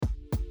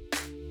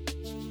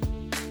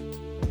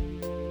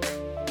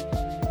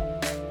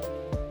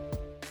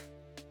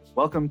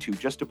Welcome to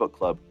Just a Book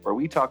Club, where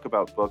we talk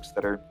about books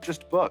that are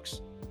just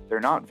books. They're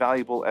not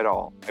valuable at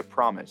all. I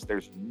promise.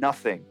 There's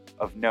nothing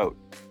of note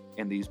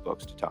in these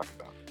books to talk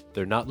about.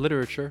 They're not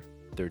literature,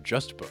 they're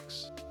just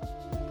books.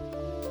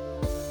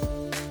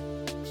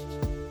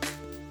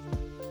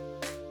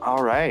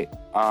 All right.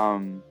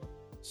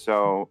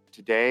 So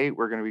today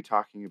we're going to be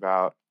talking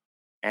about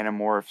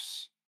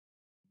Animorphs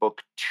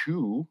Book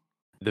 2,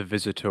 The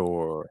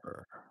Visitor.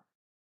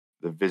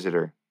 The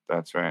Visitor.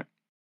 That's right.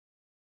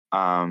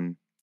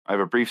 I have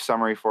a brief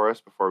summary for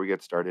us before we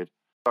get started.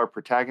 Our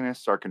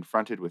protagonists are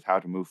confronted with how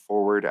to move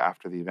forward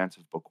after the events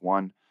of Book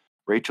 1.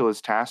 Rachel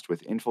is tasked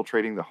with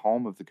infiltrating the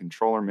home of the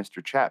controller,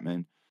 Mr.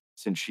 Chapman,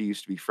 since she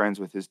used to be friends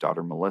with his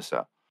daughter,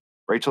 Melissa.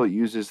 Rachel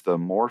uses the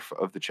morph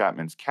of the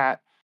Chapman's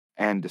cat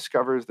and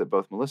discovers that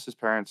both Melissa's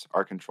parents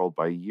are controlled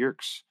by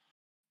Yeerks.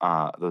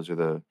 Those are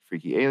the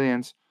freaky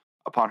aliens.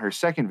 Upon her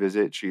second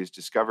visit, she is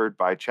discovered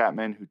by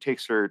Chapman, who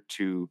takes her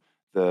to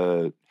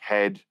the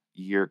head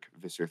Yeerk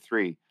Visser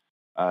 3.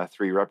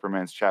 3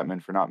 reprimands Chapman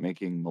for not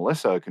making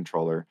Melissa a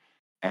controller,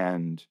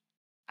 and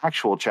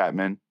actual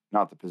Chapman,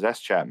 not the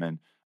possessed Chapman,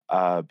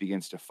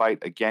 begins to fight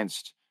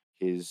against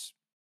his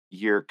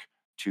Yeerk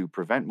to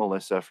prevent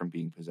Melissa from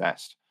being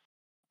possessed.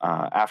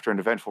 After an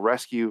eventful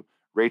rescue,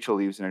 Rachel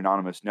leaves an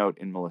anonymous note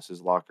in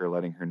Melissa's locker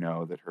letting her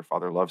know that her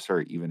father loves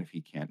her even if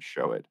he can't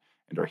show it,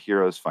 and our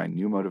heroes find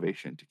new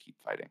motivation to keep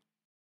fighting.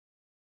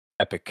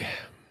 Epic.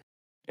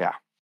 Yeah.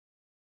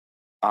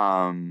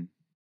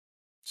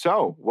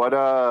 So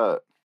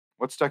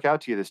what stuck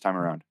out to you this time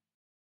around?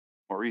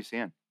 What were you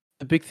seeing?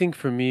 The big thing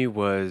for me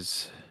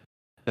was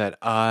that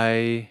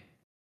I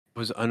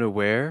was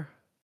unaware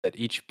that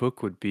each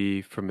book would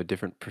be from a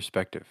different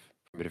perspective,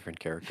 from a different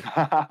character.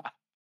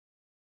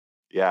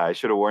 Yeah, I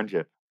should have warned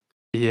you.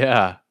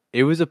 Yeah,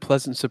 it was a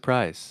pleasant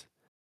surprise.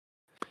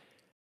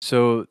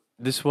 So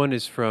this one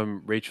is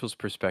from Rachel's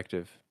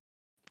perspective.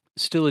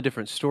 Still a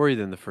different story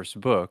than the first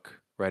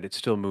book, right? It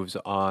still moves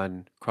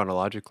on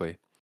chronologically,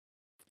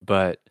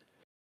 but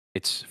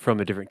it's from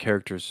a different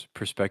character's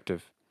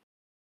perspective.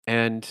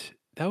 And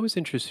that was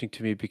interesting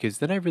to me because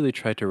then I really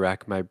tried to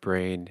rack my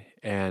brain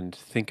and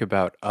think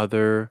about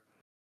other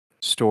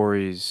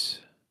stories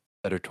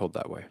that are told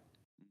that way.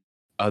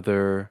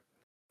 Other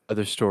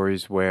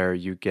stories where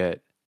you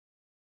get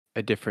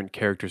a different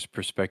character's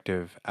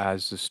perspective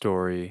as the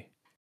story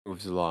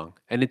moves along.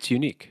 And it's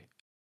unique.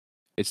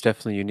 It's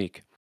definitely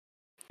unique.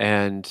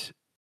 And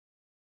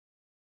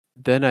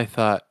then I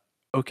thought,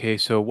 okay,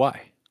 so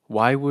why?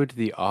 Why would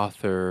the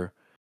author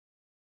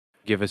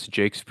give us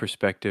Jake's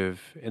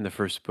perspective in the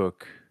first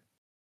book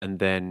and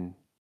then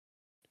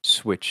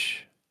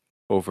switch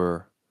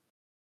over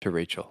to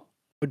Rachel?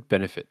 What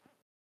benefit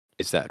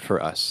is that for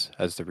us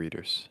as the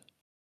readers?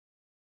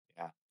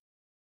 Yeah.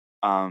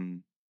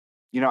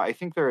 I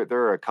think there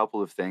are a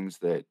couple of things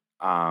that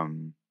I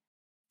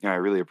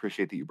really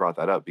appreciate that you brought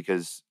that up,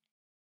 because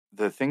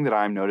the thing that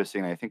I'm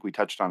noticing, and I think we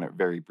touched on it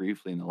very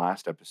briefly in the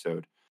last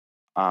episode,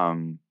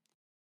 um,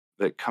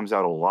 that comes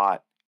out a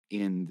lot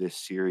in this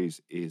series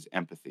is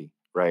empathy,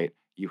 right?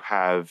 You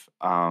have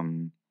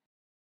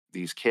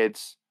these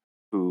kids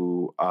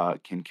who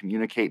can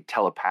communicate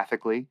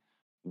telepathically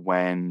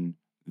when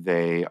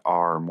they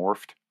are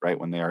morphed, right?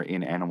 When they are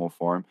in animal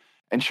form.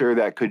 And sure,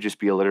 that could just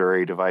be a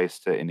literary device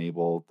to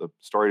enable the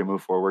story to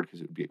move forward,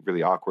 because it would be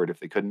really awkward if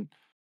they couldn't.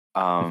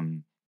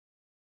 Um,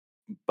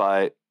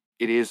 but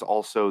it is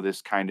also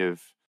this kind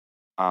of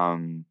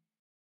um,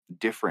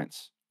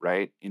 difference,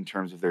 right? In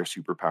terms of their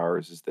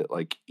superpowers, is that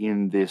like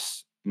in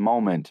this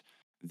moment,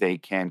 they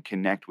can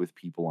connect with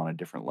people on a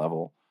different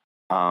level.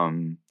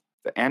 Um,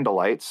 the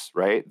Andalites,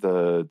 right?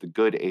 The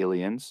good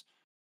aliens,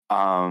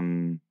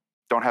 don't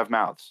have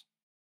mouths.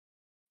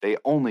 They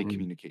only Mm.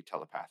 communicate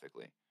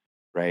telepathically,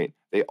 right?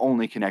 They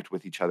only connect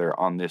with each other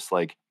on this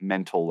like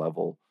mental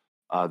level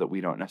that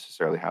we don't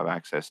necessarily have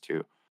access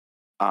to.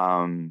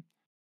 Um,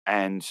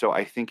 and so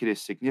I think it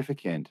is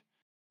significant,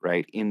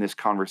 right, in this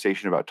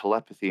conversation about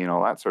telepathy and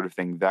all that sort of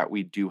thing, that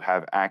we do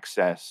have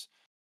access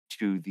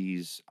to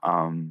these,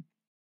 to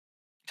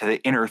the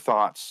inner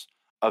thoughts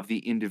of the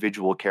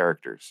individual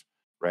characters,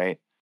 right?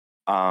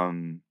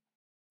 Um,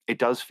 it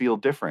does feel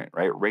different,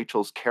 right?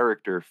 Rachel's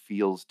character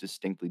feels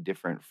distinctly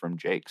different from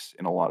Jake's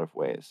in a lot of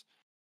ways.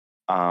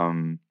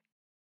 Um,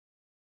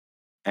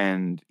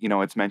 and,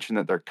 it's mentioned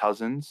that they're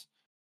cousins,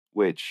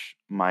 which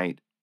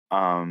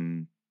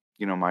um,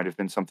 might have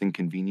been something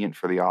convenient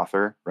for the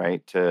author,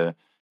 right? To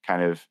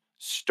kind of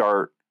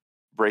start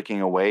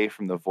breaking away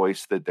from the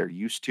voice that they're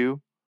used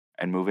to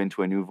and move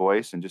into a new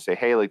voice and just say,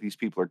 hey, like these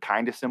people are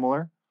kind of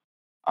similar.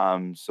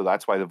 So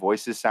that's why the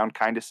voices sound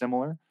kind of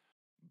similar,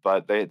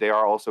 but they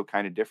are also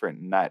kind of different.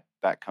 And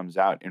that comes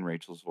out in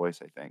Rachel's voice,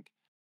 I think.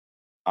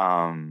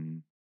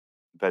 Um,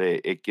 but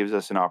it gives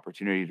us an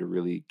opportunity to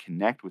really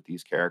connect with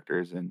these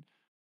characters. And,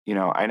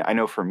 I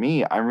know for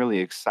me, I'm really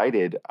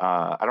excited.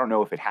 I don't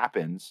know if it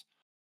happens,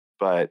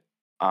 but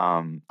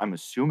I'm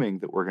assuming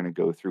that we're going to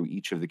go through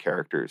each of the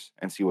characters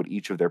and see what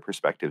each of their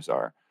perspectives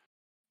are.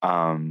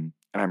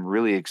 And I'm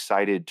really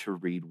excited to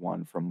read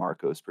one from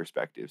Marco's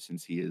perspective,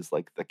 since he is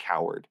like the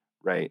coward,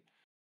 right?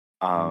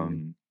 Mm.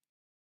 Um,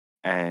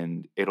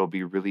 and it'll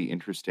be really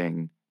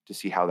interesting to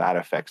see how that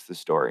affects the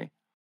story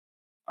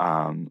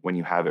when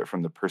you have it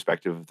from the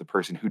perspective of the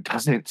person who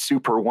doesn't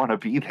super want to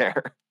be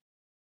there.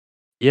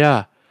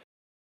 Yeah,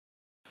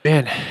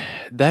 man,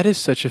 that is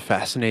such a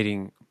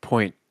fascinating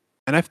point.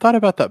 And I've thought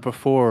about that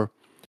before,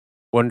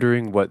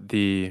 wondering what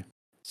the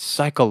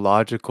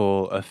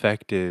psychological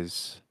effect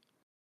is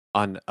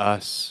on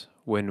us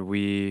when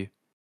we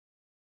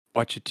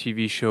watch a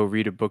TV show,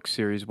 read a book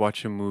series,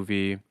 watch a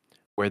movie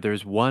where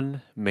there's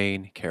one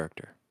main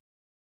character.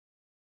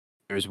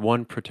 There's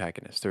one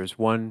protagonist, there's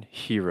one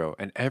hero,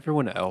 and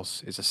everyone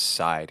else is a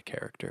side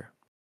character.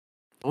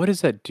 What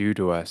does that do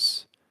to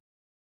us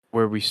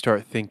where we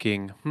start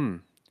thinking,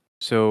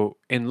 so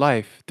in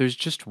life, there's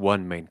just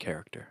one main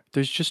character,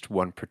 there's just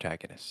one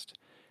protagonist.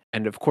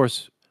 And of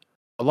course,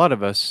 a lot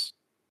of us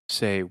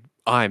say,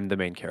 I'm the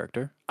main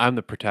character, I'm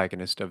the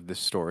protagonist of this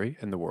story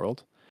in the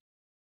world.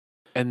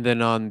 And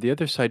then on the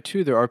other side,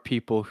 too, there are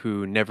people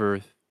who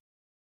never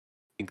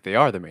think they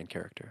are the main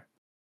character.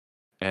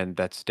 And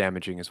that's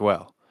damaging as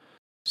well.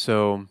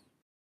 So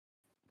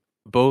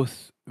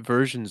both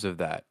versions of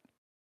that,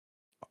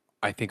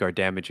 I think, are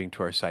damaging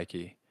to our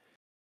psyche.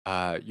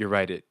 You're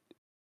right. It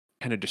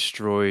kind of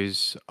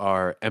destroys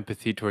our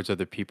empathy towards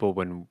other people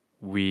when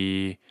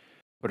we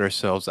put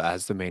ourselves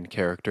as the main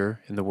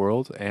character in the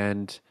world.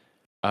 And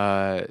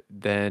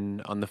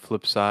then on the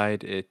flip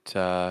side, it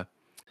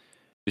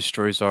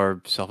destroys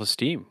our self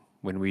esteem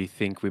when we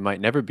think we might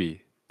never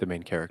be the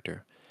main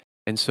character.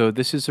 And so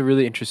this is a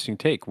really interesting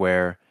take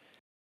where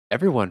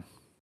everyone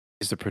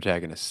is the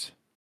protagonist.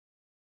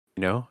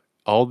 You know,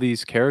 all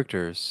these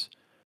characters,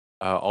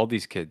 all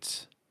these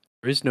kids,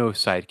 there is no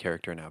side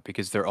character now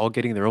because they're all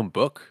getting their own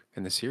book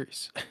in the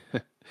series.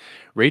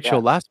 Rachel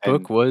Yeah, last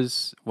book and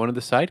was one of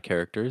the side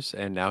characters,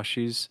 and now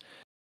she's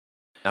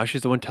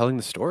the one telling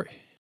the story.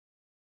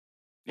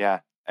 yeah,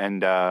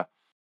 and there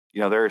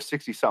are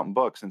 60 something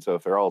books, and so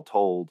if they're all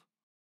told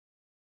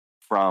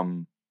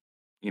from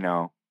you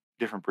know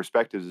different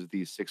perspectives of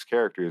these six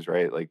characters,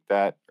 right? Like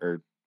that,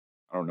 or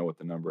I don't know what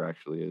the number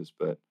actually is,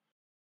 but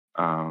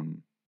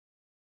um,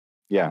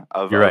 yeah,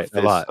 of You're right, of a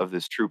this lot. of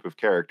this troupe of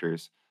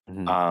characters,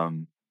 Mhm.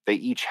 um, they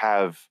each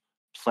have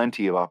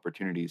plenty of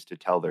opportunities to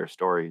tell their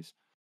stories.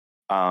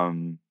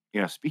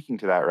 Speaking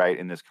to that, right,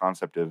 in this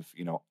concept of,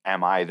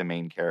 am I the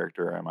main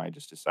character or am I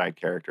just a side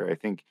character? I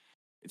think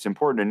it's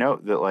important to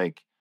note that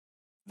like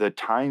the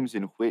times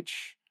in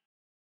which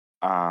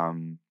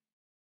um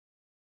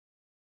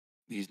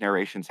these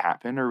narrations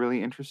happen are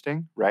really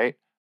interesting, right?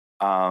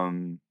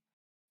 Um,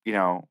 you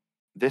know,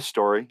 this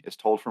story is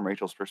told from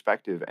Rachel's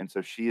perspective, and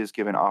so she is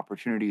given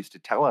opportunities to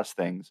tell us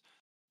things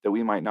that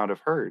we might not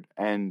have heard,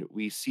 and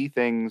we see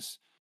things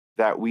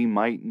that we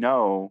might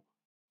know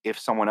if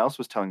someone else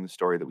was telling the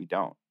story that we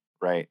don't,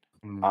 right?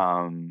 Mm.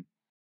 Um,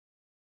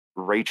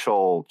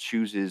 Rachel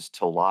chooses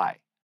to lie.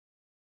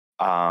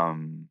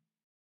 Um,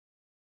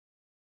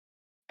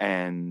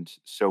 and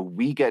so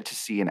we get to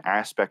see an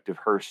aspect of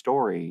her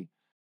story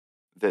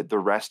that the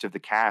rest of the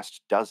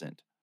cast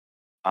doesn't.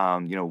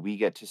 We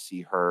get to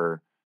see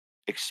her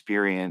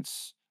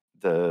experience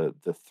the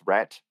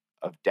threat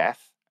of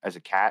death as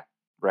a cat,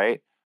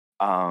 right?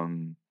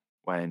 When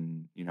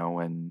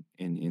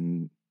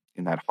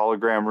in that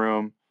hologram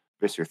room,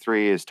 Mr.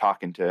 Three is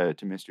talking to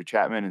Mr.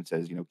 Chapman and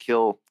says,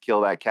 kill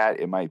that cat.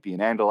 It might be an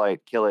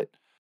Andalite. Kill it.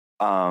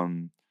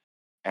 Um,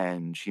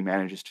 and she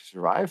manages to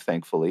survive,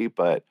 thankfully,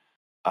 but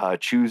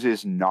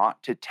chooses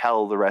not to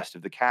tell the rest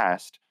of the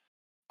cast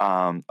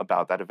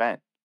about that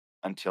event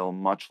until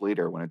much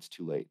later when it's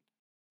too late.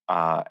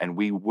 And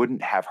we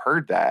wouldn't have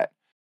heard that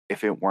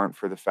if it weren't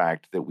for the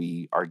fact that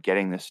we are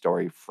getting this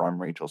story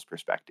from Rachel's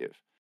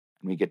perspective.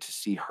 And we get to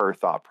see her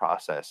thought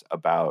process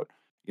about,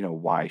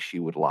 why she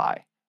would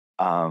lie.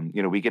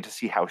 We get to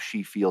see how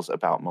she feels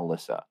about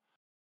Melissa.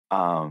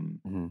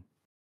 Um, Mhm.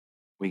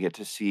 we get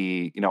to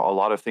see, a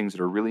lot of things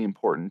that are really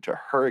important to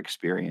her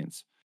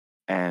experience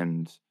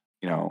and,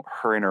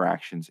 her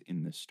interactions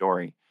in this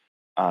story.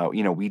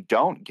 We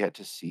don't get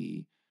to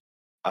see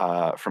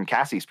from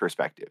Cassie's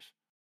perspective.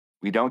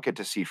 We don't get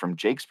to see from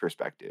Jake's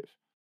perspective.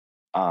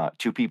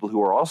 Two people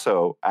who are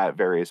also at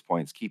various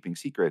points keeping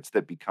secrets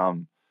that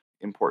become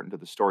important to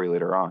the story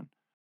later on.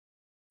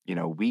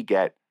 We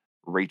get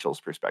Rachel's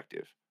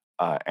perspective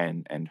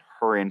and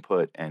her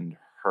input and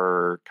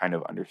her kind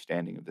of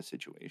understanding of the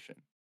situation.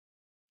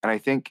 And I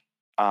think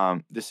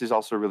this is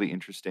also really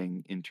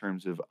interesting in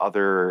terms of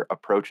other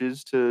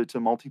approaches to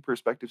multi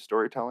perspective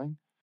storytelling.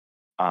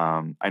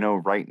 I know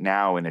right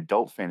now in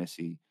adult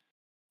fantasy,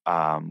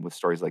 with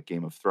stories like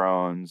Game of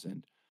Thrones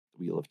and The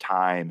Wheel of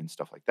Time and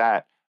stuff like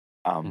that.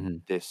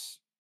 Mhm.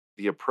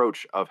 The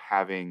approach of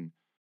having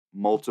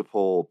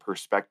multiple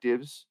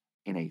perspectives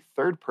in a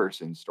third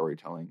person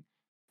storytelling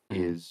Mhm.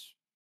 is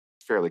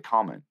fairly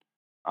common.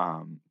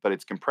 But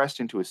it's compressed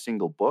into a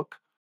single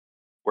book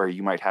where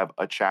you might have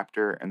a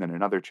chapter and then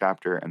another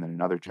chapter and then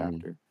another Mhm.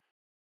 chapter.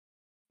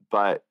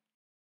 But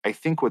I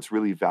think what's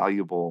really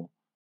valuable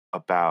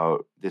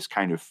about this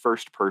kind of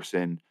first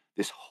person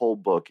This whole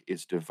book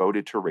is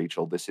devoted to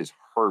Rachel. This is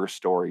her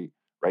story,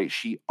 right?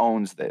 She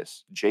owns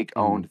this. Jake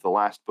Mhm. owned the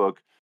last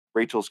book.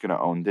 Rachel's going to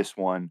own this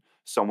one.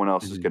 Someone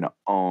else is Mhm. going to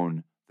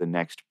own the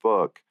next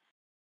book.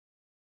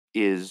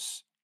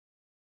 Is,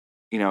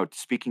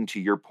 speaking to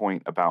your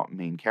point about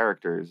main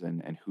characters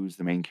and who's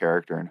the main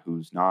character and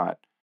who's not,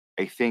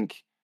 I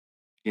think,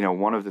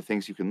 one of the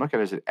things you can look at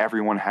is that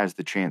everyone has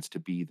the chance to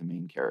be the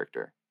main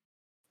character.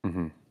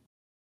 Mhm.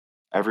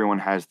 Everyone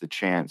has the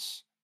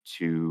chance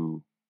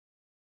to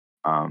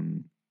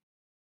um,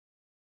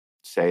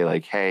 say,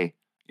 like, hey,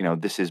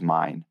 this is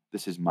mine.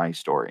 This is my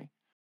story.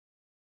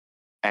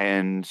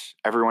 And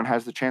everyone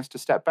has the chance to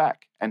step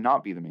back and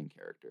not be the main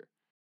character.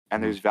 And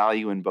Mhm. there's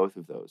value in both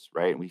of those,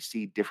 right? And we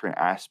see different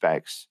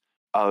aspects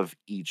of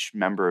each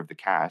member of the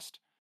cast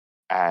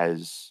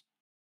as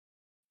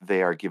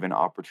they are given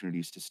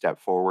opportunities to step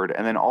forward.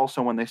 And then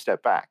also when they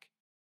step back,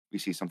 we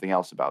see something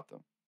else about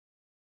them.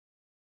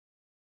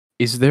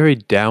 Is there a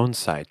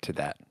downside to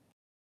that?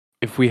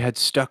 If we had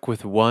stuck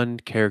with one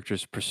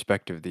character's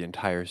perspective the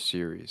entire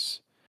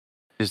series,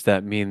 does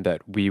that mean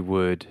that we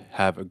would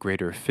have a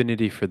greater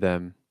affinity for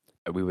them,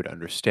 that we would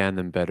understand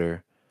them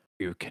better,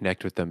 we would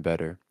connect with them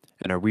better?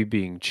 And are we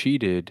being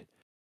cheated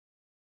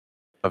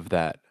of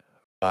that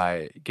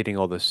by getting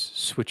all this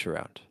switch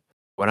around?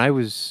 When I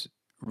was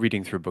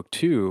reading through book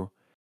two,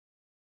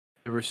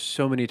 there were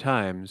so many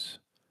times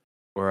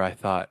where I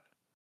thought,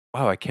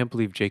 wow, I can't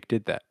believe Jake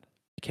did that.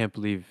 I can't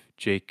believe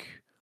Jake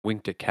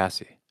winked at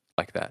Cassie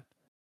like that.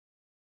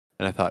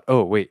 And I thought,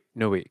 oh, wait,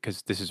 no, wait,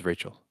 because this is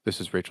Rachel. This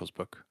is Rachel's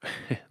book.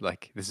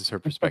 Like, this is her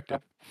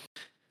perspective.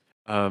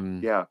 Um,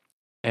 Yeah.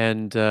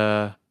 and,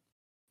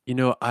 you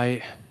know,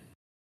 I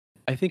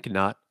think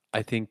not.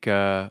 I think,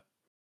 I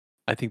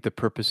think the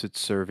purpose it's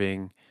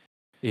serving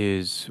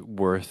is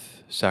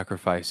worth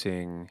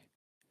sacrificing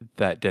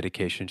that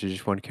dedication to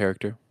just one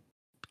character.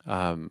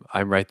 I'm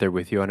right there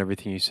with you on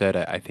everything you said.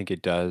 I think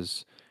it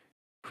does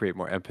create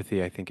more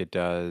empathy. I think it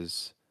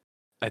does.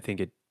 I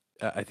think it.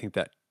 I think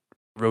that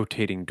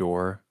rotating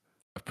door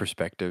of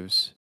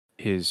perspectives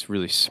is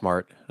really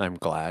smart. I'm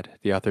glad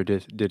the author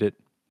did it,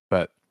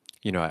 but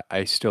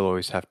I still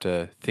always have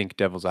to think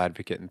devil's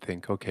advocate and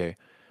think, okay,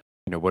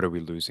 what are we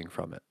losing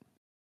from it?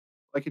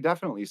 I could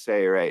definitely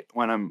say, right,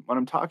 when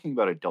I'm talking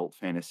about adult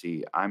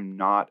fantasy, I'm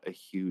not a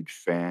huge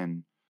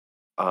fan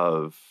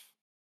of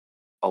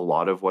a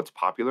lot of what's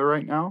popular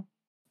right now.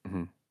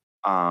 Hmm.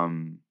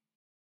 Um,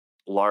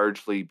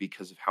 Largely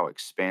because of how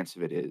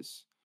expansive it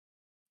is.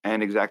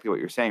 And exactly what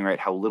you're saying, right?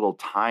 How little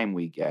time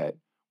we get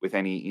with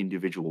any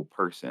individual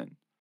person.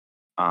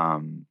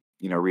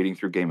 Reading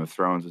through Game of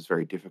Thrones was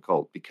very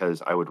difficult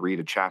because I would read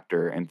a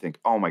chapter and think,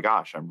 "Oh my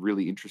gosh, I'm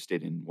really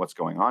interested in what's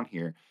going on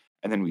here,"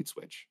 and then we'd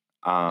switch.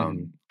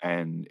 Hmm.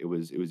 And it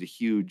was a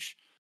huge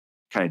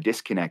kind of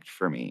disconnect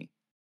for me.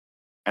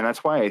 And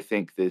that's why I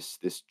think this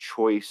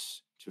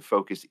choice to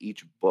focus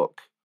each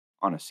book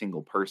on a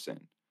single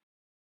person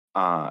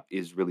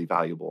is really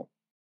valuable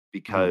Hmm.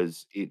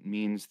 because it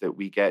means that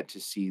we get to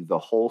see the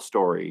whole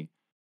story.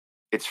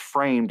 It's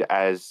framed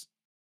as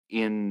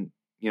in,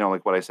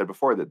 like what I said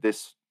before, that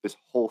this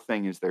whole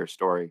thing is their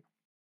story.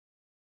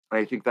 And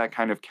I think that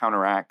kind of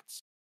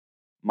counteracts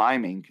my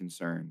main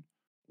concern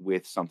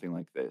with something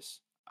like this.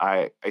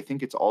 I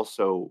think it's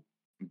also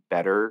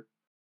better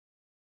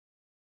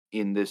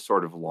in this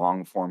sort of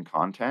long form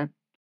content,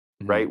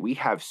 Hmm. right? We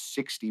have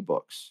 60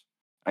 books.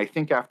 I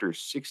think after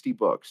 60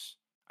 books,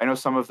 I know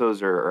some of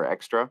those are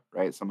extra,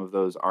 right? Some of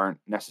those aren't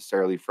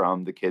necessarily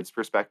from the kids'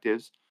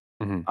 perspectives.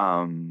 Hmm.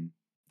 Um,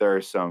 there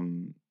are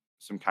some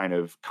kind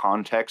of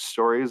context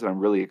stories that I'm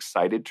really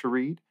excited to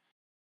read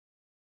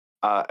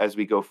as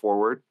we go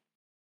forward.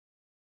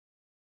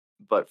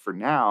 But for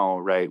now,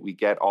 right, we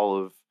get all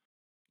of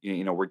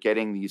we're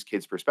getting these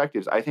kids'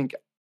 perspectives. I think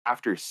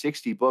after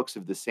 60 books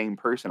of the same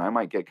person, I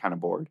might get kind of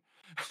bored.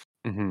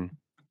 Hmm.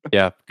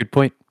 Yeah, good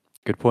point.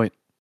 Good point.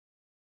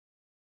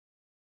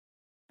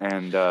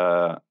 And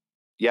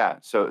yeah,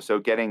 so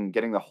getting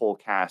the whole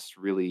cast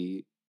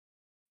really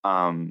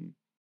um,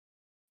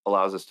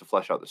 allows us to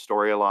flesh out the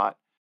story a lot,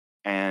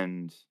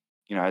 and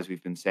as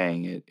we've been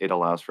saying, it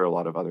allows for a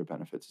lot of other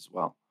benefits as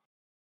well.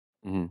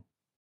 Hmm.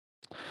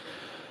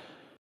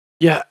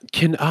 Yeah,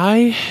 can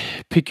I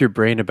pick your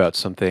brain about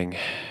something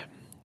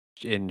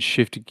and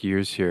shift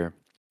gears here?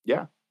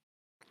 Yeah,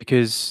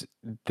 Because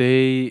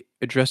they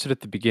addressed it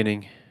at the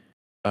beginning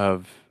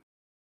of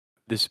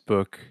this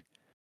book.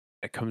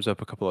 It comes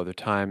up a couple other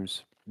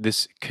times.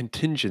 This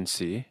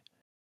contingency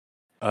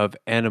of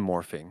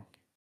animorphing,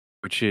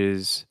 which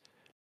is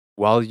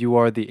while you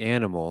are the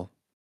animal,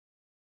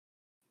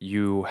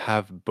 you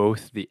have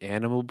both the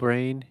animal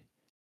brain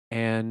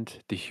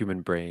and the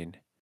human brain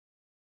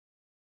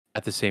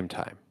at the same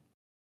time.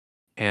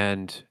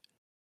 And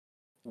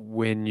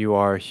when you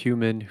are a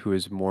human who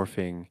is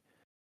morphing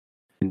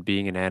and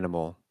being an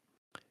animal,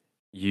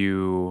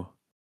 you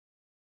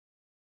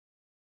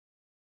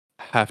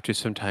have to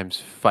sometimes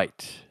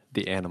fight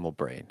the animal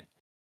brain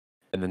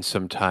and then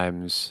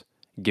sometimes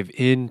give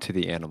in to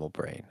the animal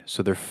brain.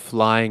 So they're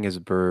flying as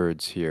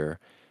birds here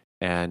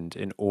And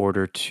in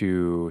order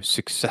to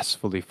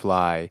successfully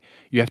fly,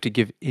 you have to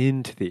give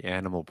in to the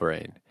animal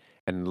brain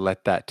and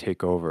let that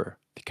take over,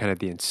 kind of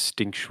the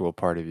instinctual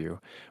part of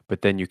you.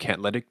 But then you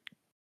can't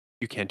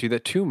do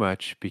that too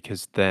much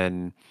because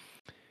then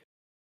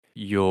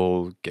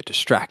you'll get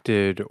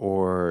distracted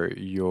or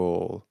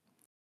you'll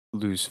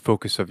lose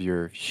focus of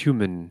your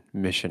human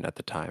mission at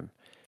the time.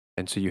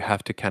 And so you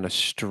have to kind of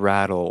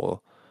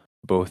straddle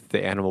both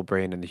the animal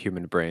brain and the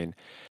human brain.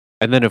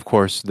 And then, of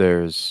course,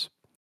 there's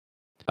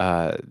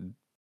the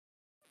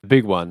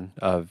big one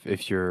of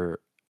if you're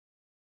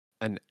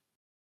an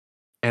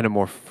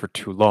animorph for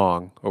too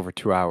long, over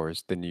 2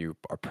 hours, then you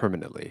are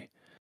permanently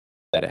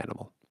that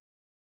animal.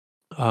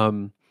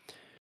 Um,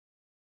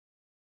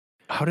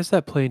 how does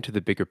that play into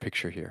the bigger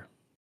picture here?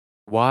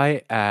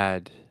 Why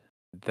add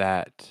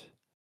that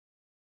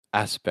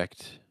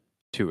aspect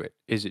to it?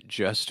 Is it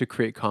just to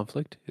create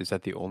conflict? Is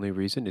that the only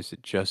reason? Is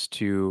it just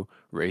to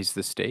raise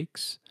the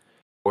stakes?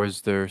 Or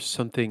is there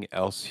something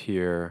else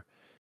here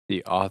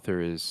the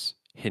author is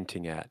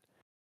hinting at?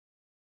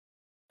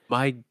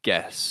 My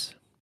guess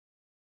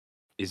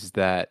is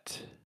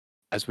that,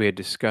 as we had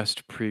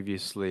discussed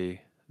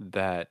previously,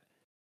 that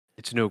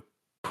it's no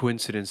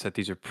coincidence that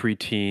these are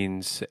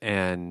preteens,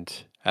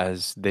 and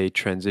as they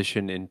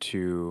transition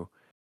into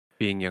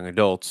being young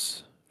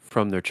adults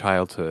from their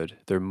childhood,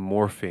 they're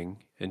morphing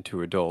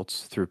into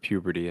adults through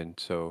puberty, and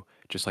so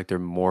just like they're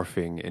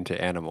morphing into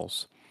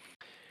animals.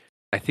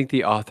 I think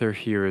the author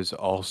here is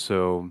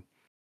also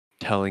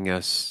telling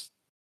us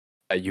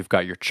that you've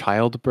got your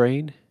child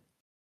brain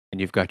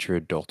and you've got your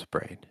adult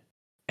brain.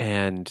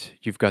 And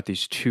you've got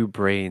these two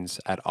brains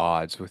at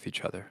odds with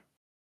each other.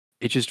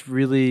 It just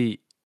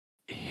really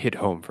hit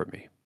home for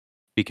me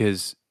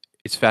because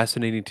it's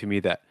fascinating to me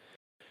that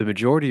the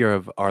majority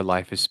of our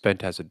life is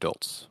spent as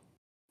adults.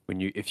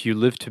 If you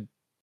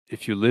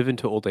live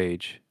into old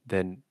age,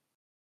 then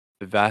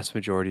the vast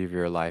majority of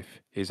your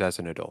life is as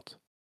an adult.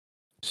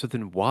 So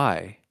then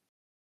why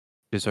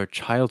does our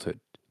childhood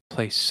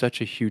play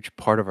such a huge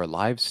part of our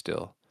lives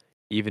still,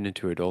 even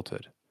into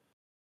adulthood?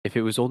 If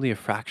it was only a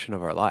fraction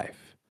of our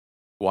life,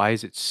 why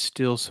is it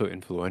still so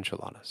influential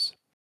on us?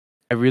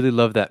 I really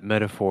love that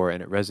metaphor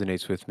and it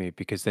resonates with me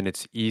because then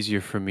it's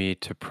easier for me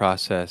to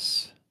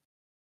process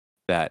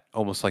that,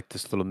 almost like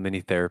this little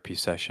mini therapy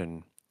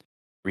session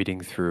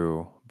reading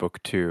through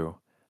book 2,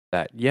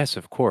 that yes,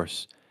 of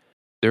course,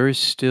 there is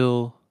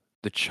still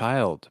the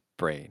child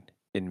brain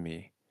in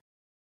me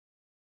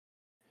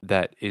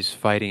that is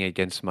fighting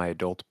against my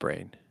adult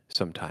brain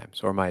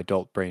sometimes, or my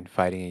adult brain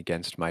fighting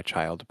against my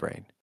child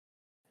brain.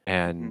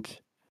 Hmm. And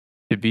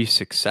to be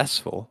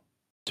successful,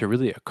 to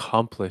really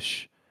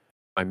accomplish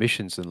my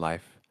missions in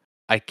life,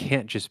 I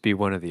can't just be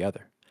one or the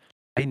other.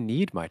 I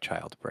need my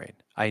child brain.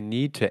 I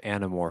need to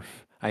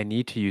anamorph. I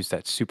need to use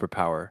that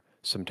superpower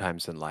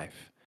sometimes in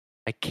life.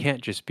 I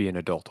can't just be an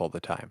adult all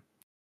the time.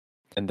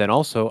 And then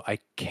also, I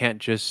can't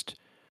just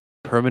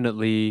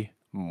permanently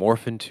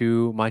morph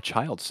into my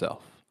child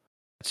self.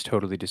 It's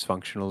totally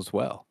dysfunctional as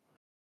well.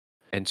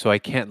 And so I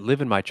can't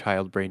live in my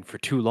child brain for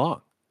too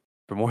long,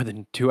 for more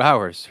than 2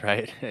 hours,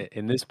 right?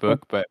 In this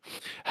book, but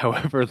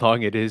however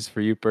long it is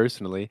for you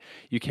personally,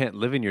 you can't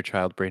live in your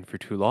child brain for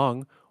too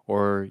long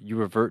or you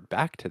revert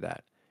back to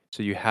that.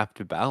 So you have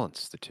to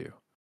balance the two.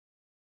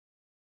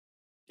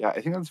 Yeah,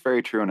 I think that's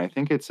very true, and I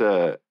think it's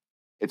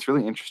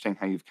really interesting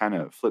how you've kind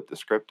of flipped the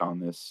script on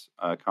this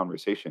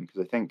conversation because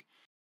I think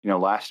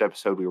last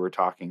episode we were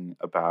talking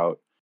about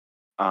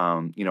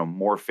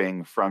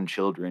morphing from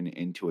children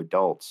into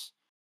adults,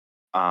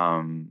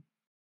 um,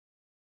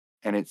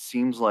 and it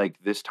seems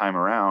like this time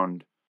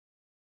around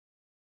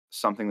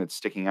something that's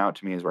sticking out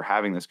to me as we're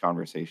having this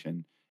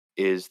conversation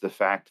is the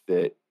fact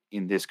that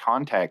in this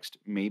context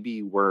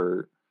maybe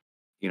the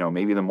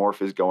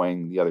morph is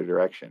going the other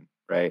direction,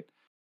 right?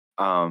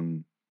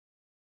 um,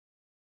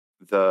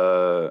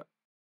 the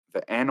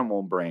the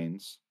animal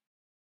brains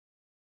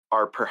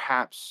are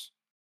perhaps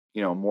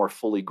more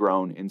fully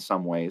grown in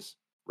some ways,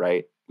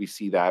 right? We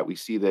see that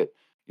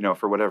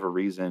for whatever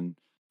reason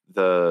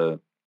the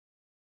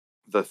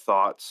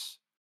thoughts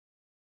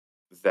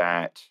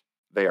that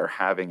they are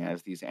having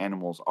as these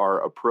animals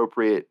are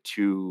appropriate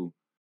to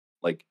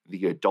like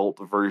the adult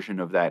version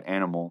of that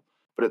animal,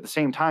 but at the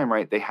same time,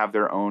 right, they have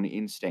their own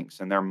instincts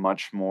and they're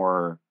much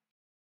more,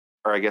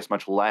 or I guess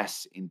much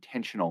less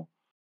intentional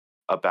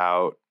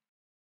about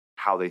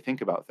how they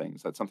think about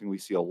things. That's something we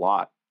see a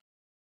lot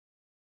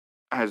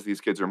as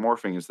these kids are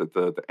morphing, is that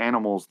the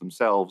animals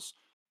themselves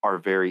are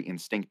very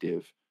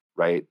instinctive,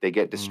 right? They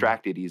get Mm,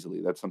 distracted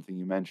easily. That's something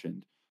you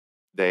mentioned.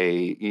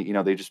 They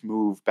just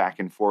move back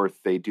and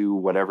forth. They do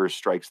whatever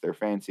strikes their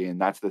fancy,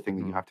 and that's the thing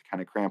that you mhm, have to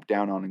kind of cramp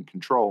down on and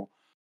control.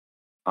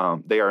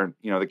 They are,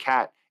 the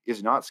cat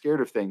is not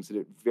scared of things that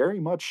it very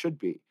much should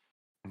be,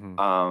 mhm,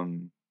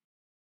 um,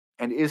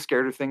 and is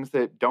scared of things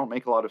that don't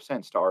make a lot of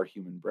sense to our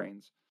human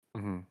brains.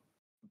 mhm,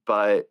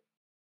 But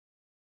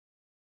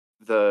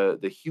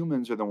the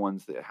humans are the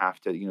ones that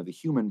have to, the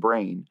human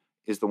brain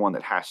is the one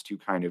that has to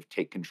kind of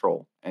take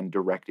control and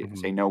direct it and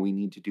say, mhm, no, we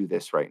need to do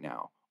this right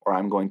now, or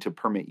I'm going to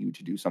permit you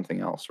to do something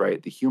else,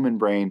 right? The human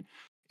brain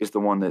is the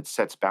one that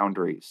sets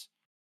boundaries,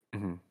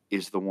 Mm-hmm.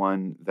 is the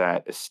one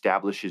that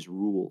establishes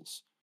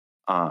rules.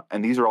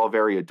 And these are all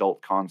very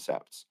adult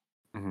concepts.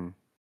 Mm-hmm.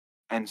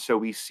 And so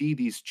we see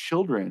these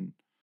children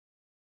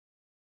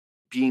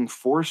being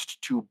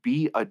forced to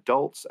be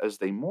adults as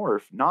they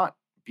morph, not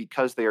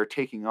because they are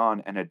taking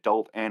on an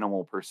adult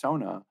animal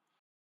persona,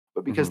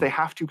 but because Mm-hmm. they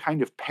have to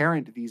kind of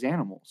parent these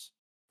animals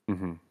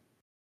Mm-hmm.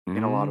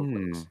 in a lot of Mm.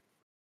 ways.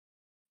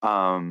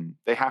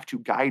 They have to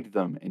guide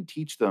them and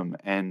teach them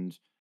and,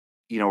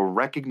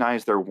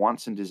 recognize their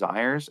wants and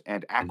desires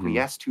and Mm-hmm.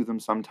 acquiesce to them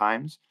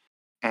sometimes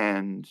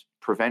and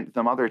prevent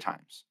them other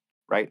times,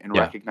 right? And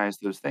Yeah. recognize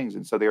those things.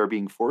 And so they are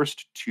being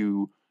forced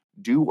to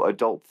do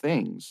adult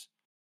things,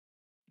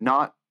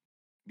 not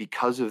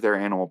because of their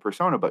animal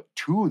persona, but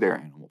to their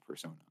animal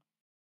persona.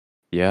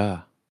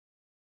 Yeah.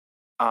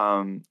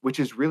 Which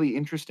is really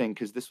interesting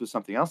because this was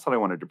something else that I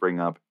wanted to bring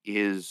up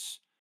is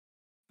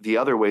the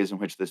other ways in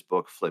which this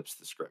book flips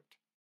the script,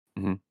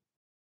 Mm-hmm.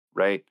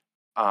 right?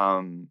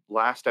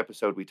 Last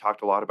episode, we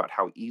talked a lot about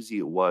how easy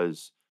it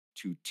was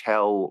to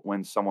tell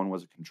when someone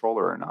was a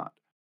controller or not.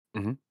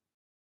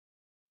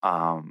 Mm-hmm.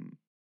 Um,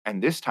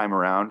 and this time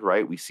around,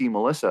 right, we see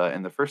Melissa,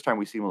 and the first time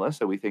we see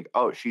Melissa, we think,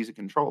 oh, she's a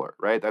controller,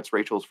 right? That's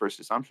Rachel's first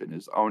assumption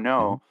is, oh Mm-hmm.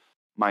 no,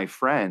 my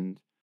friend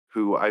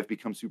who I've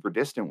become super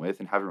distant with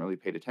and haven't really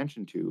paid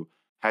attention to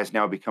has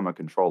now become a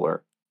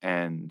controller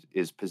and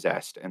is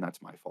possessed, and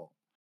that's my fault.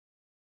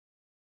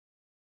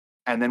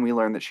 And then we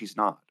learn that she's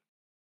not.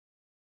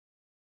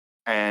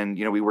 And,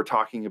 we were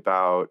talking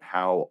about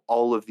how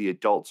all of the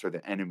adults are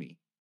the enemy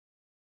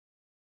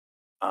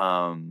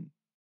um,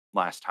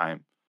 last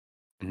time.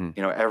 Mm-hmm.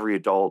 Every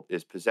adult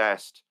is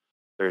possessed.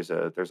 There's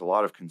a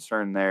lot of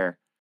concern there.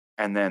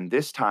 And then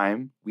this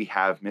time we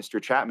have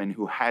Mr. Chapman,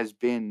 who has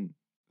been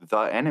the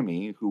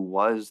enemy, who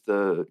was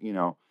the,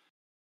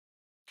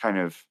 kind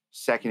of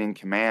second in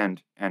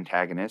command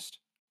antagonist,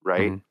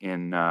 right?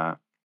 Mm-hmm.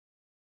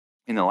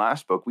 In the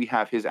last book, we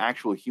have his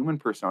actual human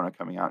persona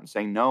coming out and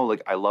saying, no,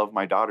 like, I love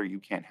my daughter, you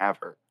can't have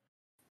her.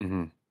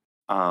 Mm-hmm.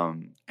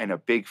 And a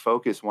big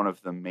focus, one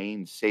of the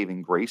main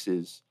saving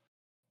graces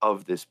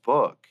of this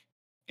book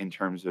in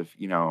terms of,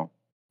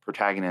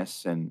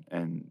 protagonists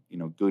and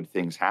good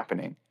things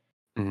happening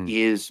Mm-hmm.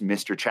 is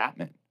Mr.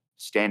 Chapman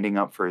standing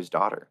up for his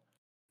daughter,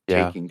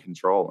 Yeah. taking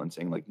control and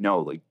saying, like, no,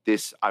 like,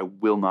 this, I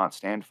will not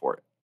stand for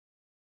it.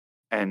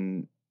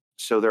 And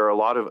so there are a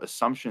lot of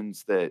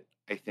assumptions that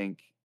I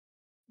think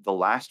the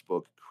last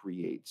book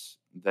creates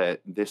that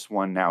this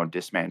one now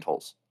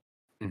dismantles.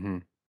 Mm-hmm.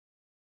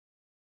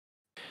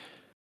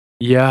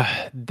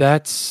 Yeah,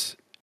 that's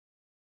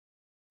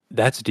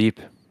deep.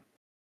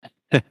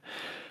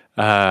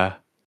 uh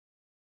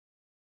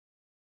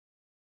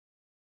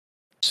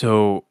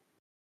so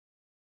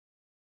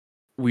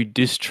we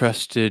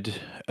distrusted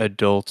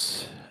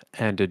adults,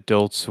 and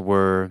adults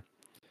were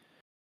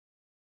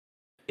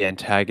the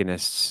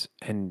antagonists,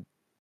 and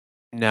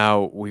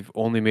now we've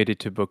only made it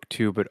to book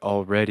 2, but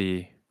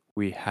already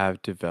we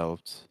have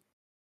developed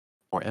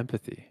more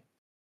empathy.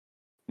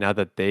 Now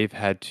that they've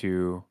had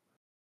to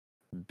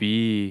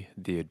be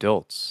the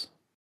adults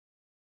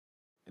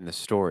in the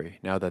story,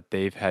 now that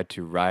they've had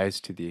to rise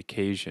to the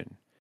occasion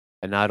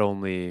and not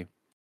only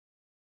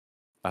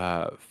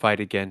fight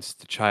against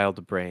the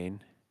child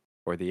brain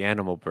or the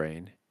animal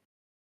brain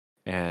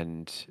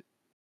and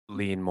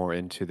lean more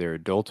into their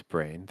adult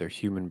brain, their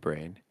human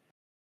brain,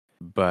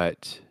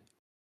 but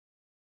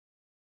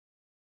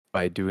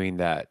by doing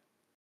that,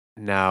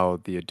 now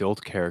the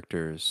adult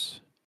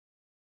characters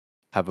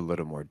have a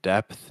little more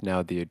depth.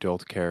 Now the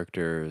adult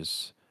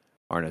characters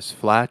aren't as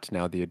flat.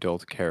 Now the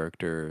adult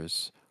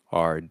characters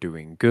are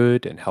doing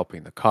good and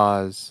helping the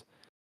cause.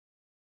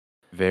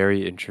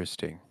 Very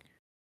interesting.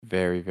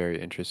 Very,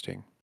 very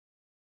interesting.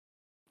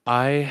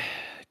 I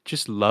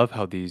just love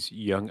how these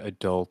young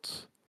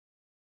adult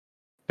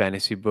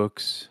fantasy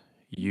books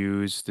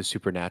use the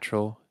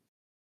supernatural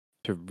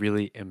to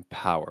really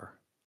empower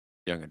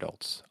young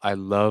adults. I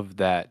love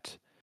that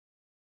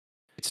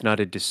it's not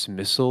a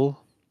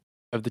dismissal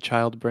of the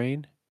child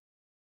brain.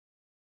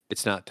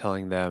 It's not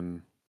telling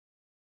them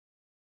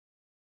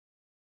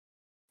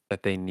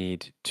that they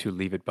need to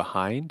leave it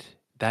behind.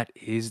 That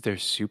is their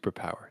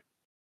superpower,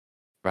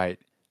 right?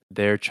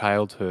 Their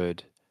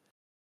childhood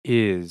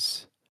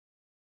is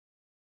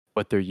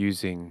what they're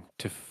using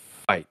to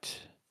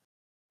fight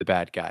the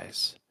bad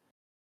guys.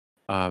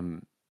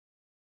 Um,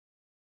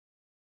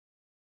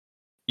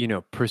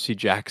 Percy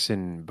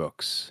Jackson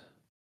books,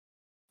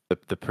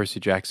 the Percy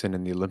Jackson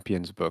and the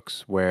Olympians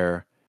books,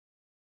 where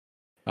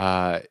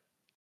uh,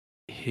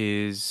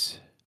 his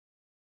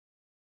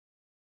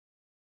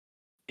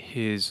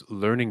his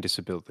learning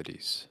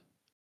disabilities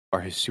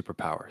are his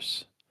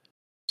superpowers.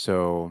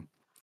 So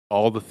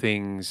all the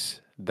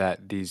things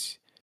that these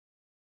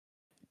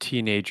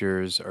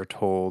teenagers are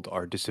told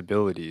are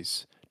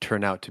disabilities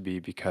turn out to be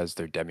because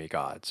they're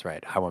demigods,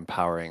 right? How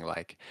empowering,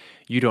 like,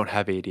 you don't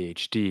have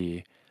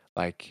ADHD,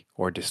 like,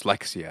 or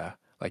dyslexia,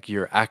 like,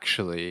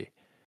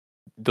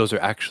 those are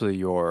actually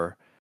your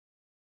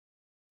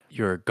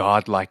your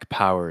godlike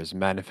powers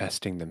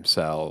manifesting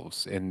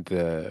themselves in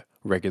the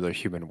regular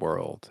human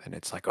world, and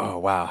it's like, oh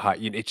wow,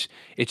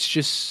 it's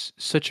just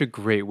such a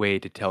great way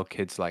to tell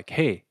kids like,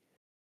 hey,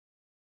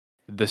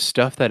 the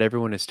stuff that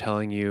everyone is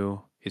telling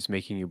you is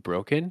making you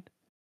broken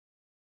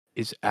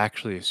is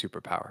actually a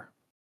superpower.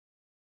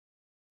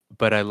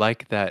 But I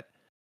like that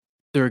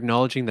they're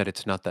acknowledging that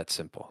it's not that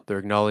simple. They're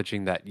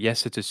acknowledging that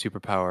yes, it's a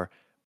superpower,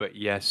 but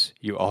yes,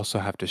 you also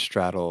have to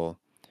straddle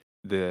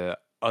the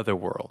other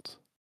world,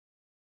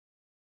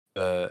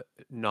 the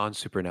non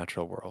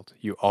supernatural world.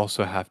 You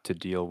also have to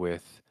deal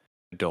with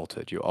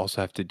adulthood. You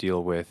also have to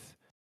deal with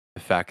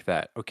the fact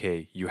that,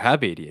 okay, you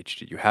have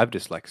ADHD, you have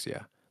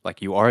dyslexia,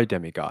 like you are a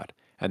demigod.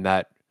 And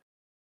that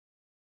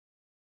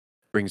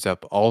brings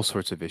up all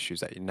sorts of issues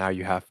that now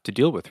you have to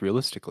deal with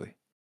realistically.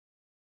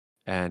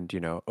 And,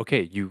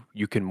 okay, you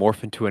can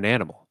morph into an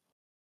animal.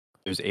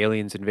 There's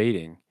aliens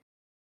invading.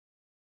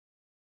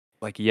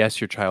 Like,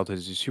 yes, your childhood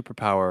is a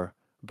superpower,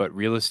 but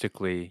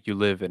realistically, you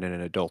live in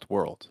an adult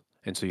world.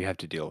 And so you have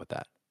to deal with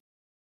that.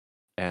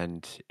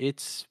 And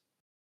it's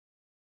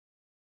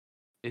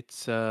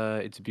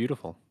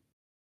beautiful.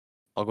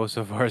 I'll go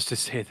so far as to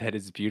say that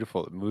it's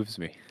beautiful. It moves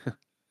me.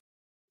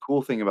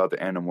 Cool thing about the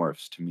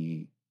Animorphs to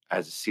me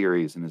as a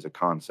series and as a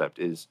concept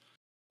is,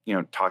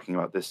 talking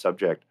about this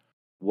subject,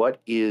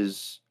 what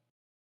is,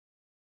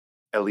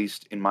 at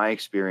least in my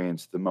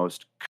experience, the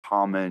most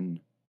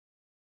common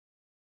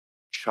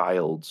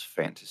child's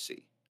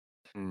fantasy?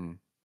 Mm,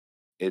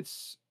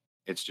 It's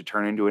it's to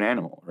turn into an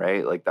animal,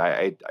 right? Like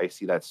I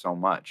see that so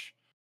much.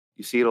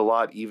 You see it a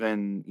lot,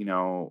 even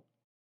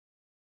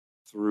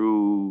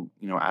through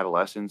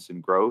adolescence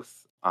and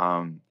growth.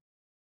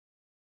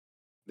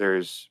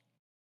 There's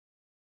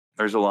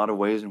there's a lot of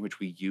ways in which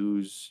we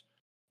use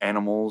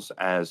animals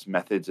as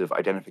methods of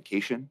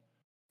identification.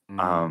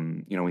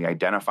 mm, We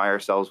identify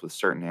ourselves with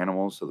certain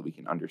animals so that we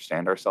can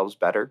understand ourselves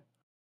better.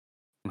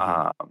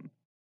 mhm, Um,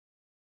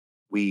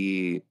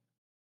 we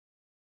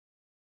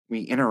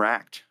we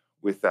interact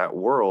with that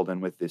world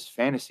and with this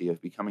fantasy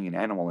of becoming an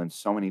animal in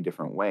so many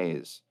different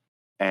ways.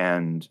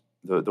 And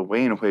the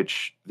way in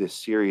which this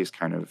series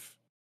kind of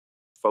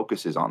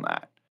focuses on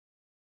that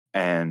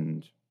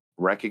and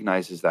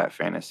recognizes that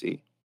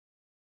fantasy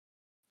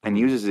and mhm,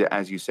 uses it,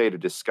 as you say, to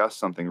discuss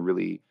something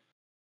really,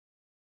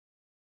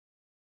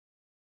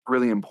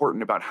 really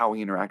important about how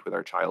we interact with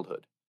our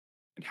childhood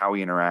and how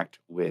we interact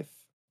with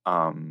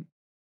um,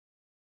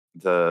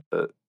 the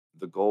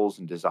the goals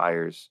and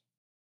desires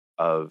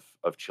of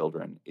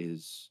children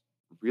is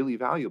really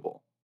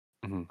valuable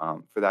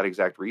mhm, for that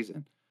exact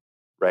reason,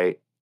 right?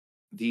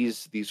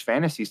 These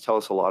fantasies tell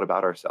us a lot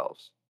about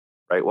ourselves,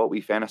 right? What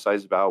we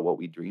fantasize about, what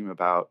we dream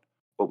about,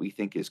 what we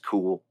think is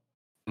cool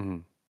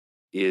mhm,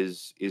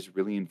 is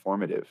really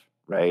informative,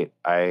 right?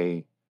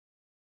 I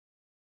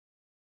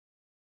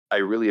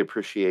really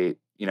appreciate,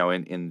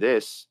 in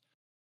this,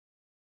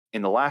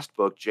 in the last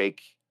book,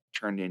 Jake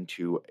turned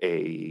into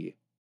a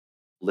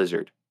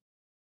lizard,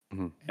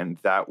 mhm, and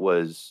that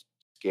was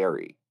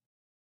scary.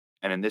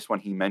 And in this one,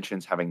 he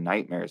mentions having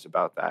nightmares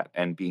about that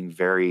and being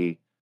very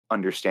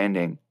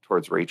understanding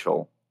towards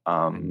Rachel,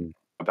 mhm,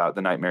 about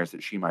the nightmares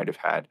that she might have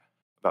had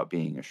about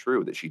being a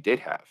shrew, that she did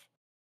have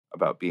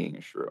about being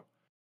a shrew.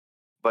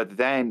 But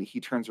then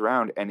he turns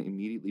around and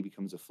immediately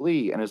becomes a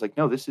flea and is like,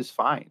 no, this is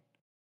fine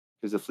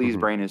because the flea's mhm,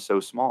 brain is so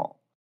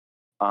small.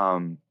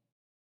 Um,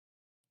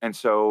 and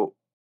so,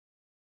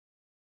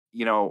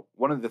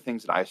 one of the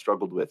things that I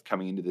struggled with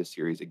coming into this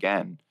series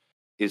again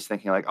is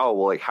thinking like, oh,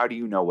 well, like, how do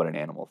you know what an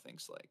animal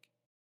thinks like,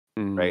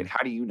 right? mhm,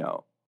 How do you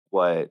know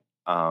what,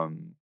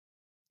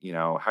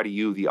 how do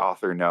you, the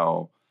author,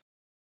 know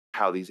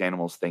how these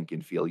animals think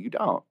and feel? You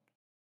don't.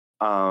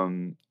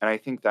 And I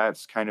think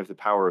that's kind of the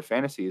power of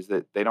fantasy is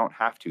that they don't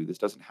have to. This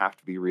doesn't have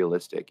to be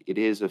realistic. It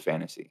is a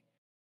fantasy.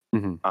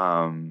 mhm,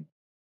 Um,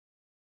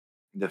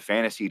 the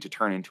fantasy to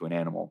turn into an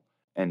animal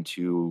and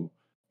to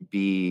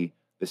be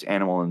this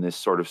animal in this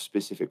sort of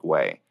specific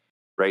way,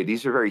 right?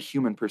 These are very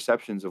human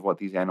perceptions of what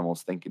these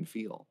animals think and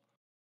feel.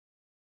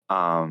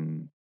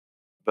 Um,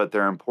 but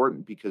they're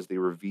important because they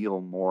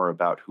reveal more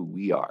about who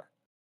we are,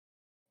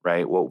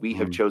 right? What we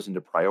have mhm, chosen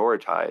to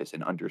prioritize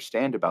and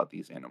understand about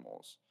these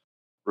animals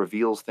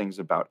reveals things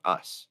about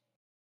us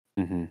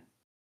mhm,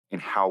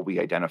 and how we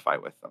identify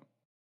with them.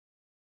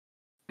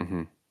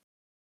 mhm.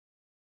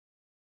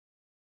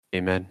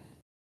 Amen.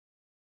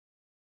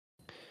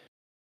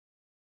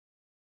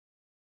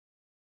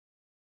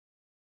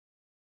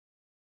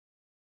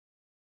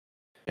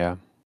 Yeah.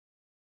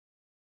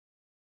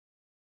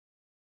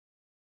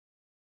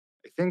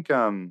 I think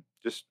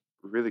just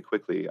really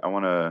quickly, I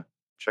want to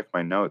check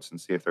my notes and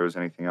see if there was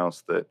anything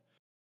else that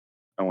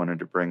I wanted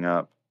to bring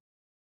up.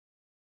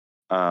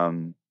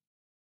 Um,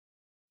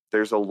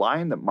 there's a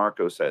line that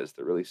Marco says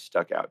that really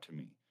stuck out to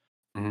me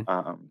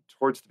Mhm,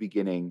 towards the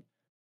beginning,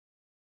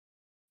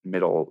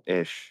 middle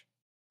ish.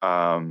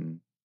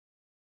 Um,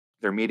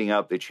 they're meeting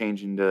up. They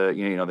change into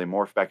they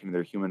morph back into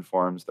their human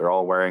forms. They're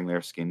all wearing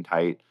their skin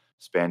tight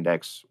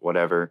spandex,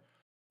 whatever,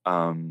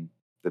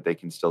 that they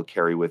can still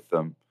carry with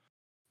them.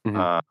 mhm,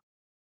 Uh,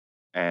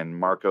 and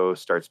Marco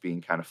starts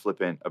being kind of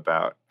flippant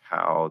about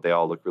how they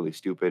all look really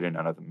stupid and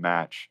none of them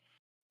match.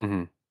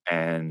 Hmm.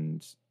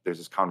 And there's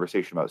this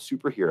conversation about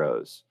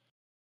superheroes,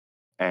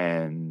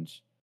 and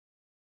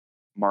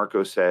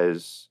Marco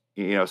says,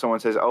 someone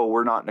says, "Oh,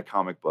 we're not in a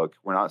comic book.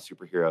 We're not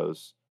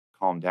superheroes.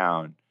 Calm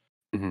down."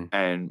 Hmm.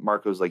 And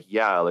Marco's like,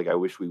 "Yeah, like I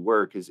wish we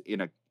were, because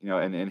in a,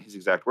 and his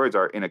exact words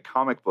are, in a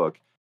comic book,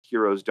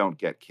 heroes don't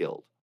get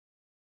killed."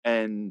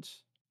 And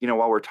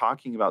while we're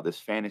talking about this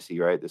fantasy,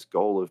 right, this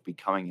goal of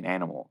becoming an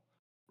animal,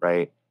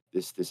 right,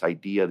 this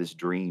idea, this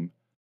dream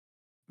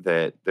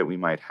that we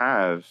might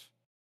have,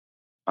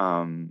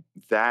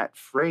 that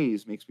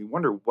phrase makes me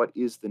wonder, what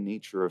is the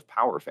nature of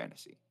power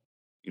fantasy?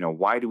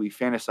 Why do we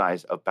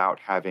fantasize about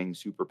having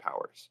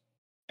superpowers?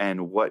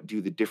 And what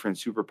do the different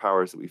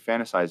superpowers that we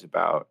fantasize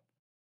about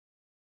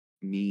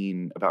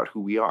mean about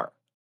who we are?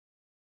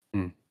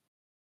 Mm.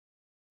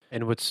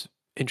 And what's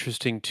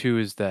interesting too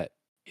is that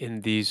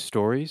in these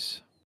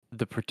stories,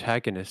 the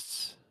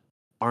protagonists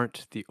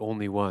aren't the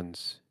only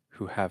ones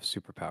who have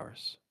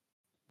superpowers.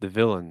 The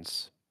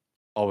villains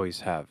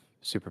always have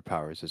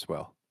superpowers as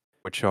well,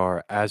 which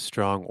are as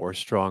strong or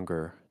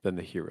stronger than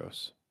the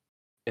heroes.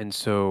 And Yeah.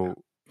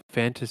 so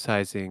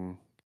fantasizing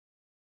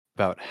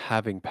about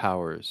having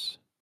powers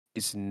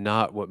is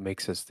not what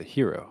makes us the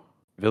hero.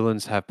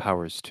 Villains have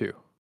powers too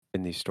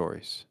in these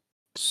stories.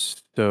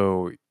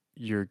 So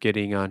you're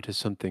getting onto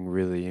something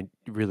really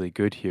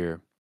good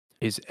here.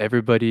 Is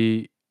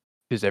everybody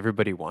does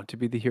everybody want to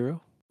be the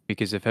hero?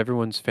 Because if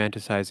everyone's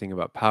fantasizing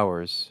about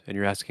powers and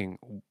you're asking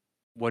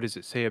what does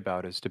it say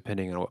about us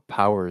depending on what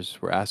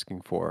powers we're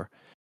asking for?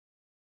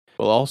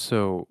 Well,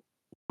 also,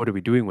 what are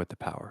we doing with the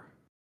power?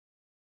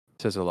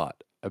 It says a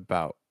lot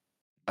about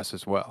us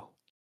as well.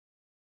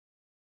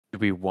 Do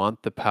we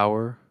want the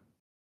power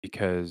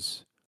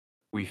because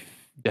we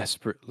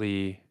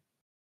desperately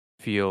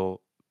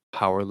feel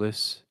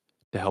powerless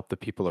to help the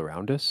people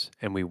around us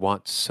and we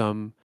want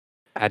some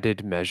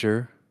added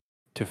measure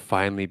to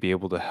finally be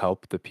able to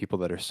help the people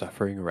that are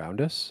suffering around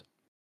us?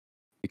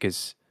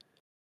 Because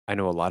I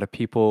know a lot of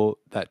people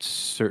that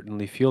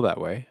certainly feel that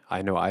way.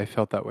 I know I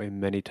felt that way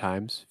many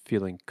times,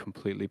 feeling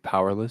completely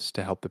powerless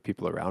to help the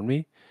people around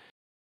me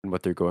and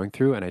what they're going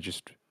through. And I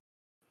just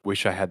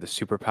wish I had the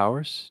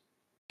superpowers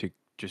to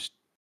just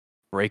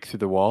break through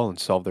the wall and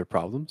solve their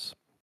problems.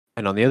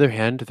 And on the other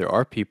hand, there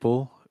are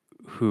people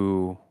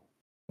who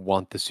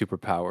want the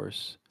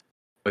superpowers,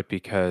 but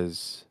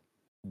because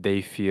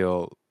they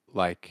feel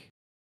like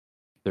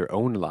their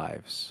own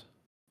lives,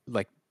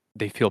 like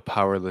they feel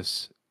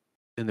powerless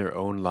in their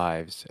own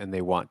lives and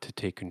they want to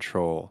take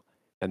control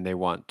and they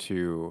want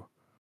to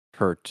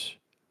hurt,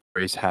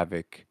 raise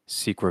havoc,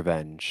 seek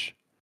revenge,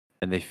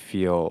 and they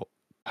feel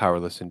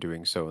powerless in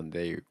doing so and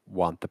they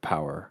want the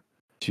power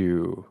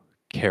to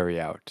carry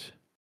out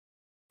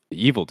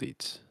the evil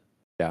deeds.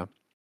 Yeah.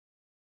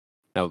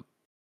 Now,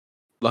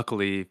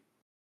 luckily,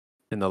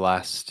 in the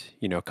last,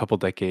 couple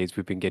decades,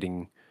 we've been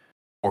getting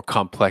more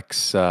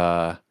complex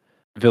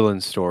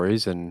villain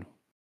stories and,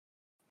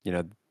 you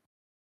know,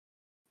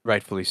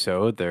 rightfully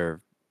so.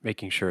 They're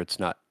making sure it's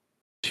not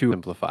too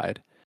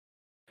simplified.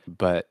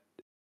 But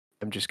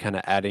I'm just kind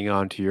of adding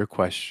on to your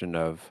question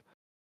of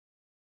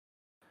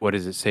what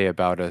does it say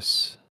about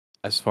us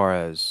as far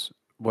as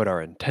what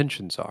our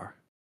intentions are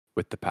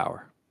with the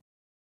power?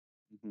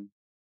 Mhm.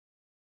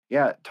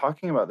 Yeah,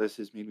 talking about this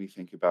has made me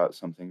think about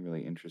something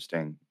really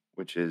interesting,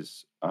 which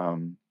is,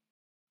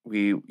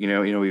 we've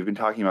been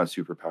talking about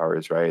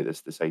superpowers, right?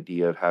 This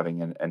idea of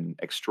having an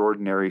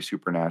extraordinary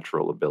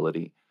supernatural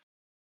ability,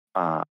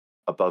 uh,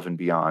 above and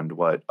beyond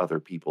what other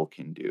people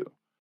can do,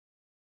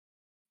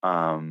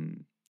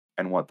 um,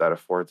 and what that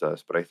affords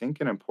us. But I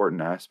think an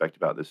important aspect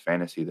about this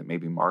fantasy that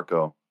maybe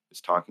Marco is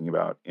talking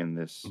about in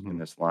this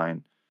Hmm.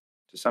 line,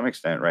 to some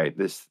extent, right?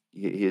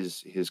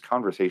 His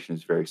conversation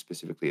is very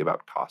specifically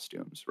about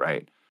costumes,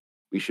 right?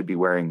 We should be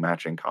wearing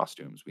matching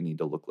costumes. We need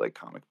to look like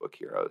comic book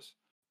heroes.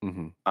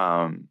 Hmm.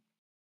 Um,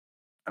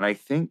 and I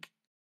think,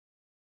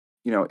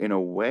 in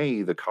a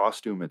way, the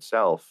costume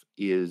itself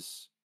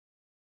is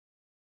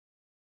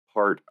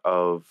part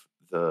of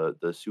the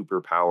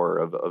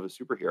superpower of a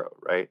superhero,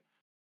 right?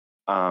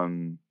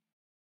 Um,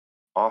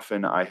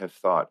 Often I have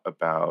thought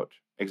about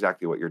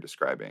exactly what you're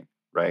describing,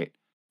 right?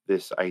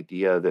 This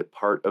idea that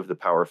part of the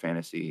power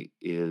fantasy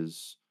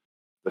is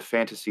the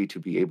fantasy to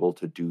be able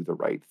to do the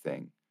right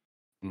thing.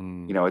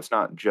 Mm. It's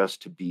not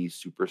just to be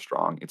super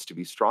strong, it's to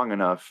be strong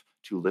enough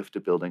to lift a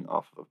building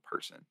off of a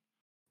person.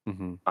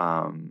 Hmm.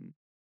 Um,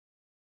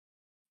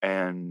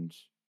 and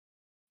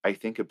I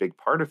think a big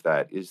part of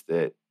that is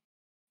that,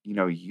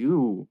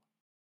 you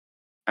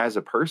as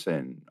a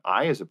person,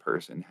 I as a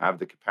person have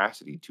the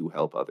capacity to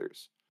help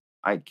others.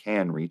 I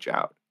can reach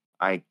out.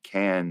 I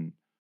can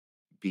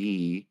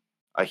be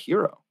a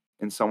hero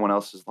in someone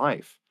else's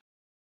life.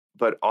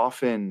 But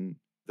often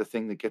the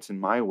thing that gets in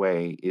my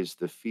way is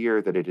the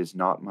fear that it is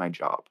not my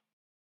job.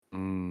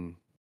 Mm.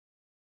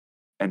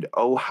 And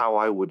oh, how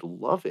I would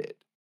love it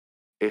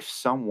if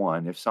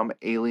some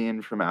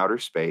alien from outer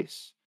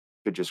space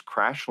could just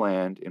crash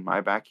land in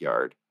my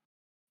backyard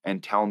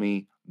and tell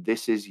me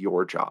this is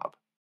your job.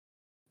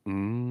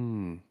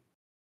 Mm.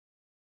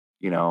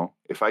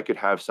 If I could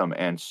have some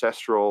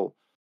ancestral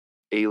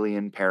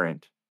alien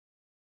parent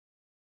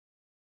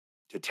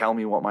to tell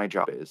me what my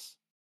job is,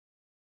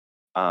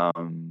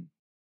 um,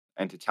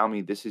 and to tell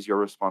me this is your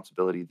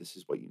responsibility, this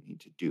is what you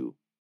need to do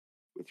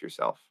with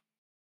yourself.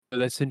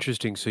 That's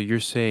interesting. So you're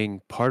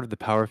saying part of the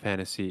power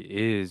fantasy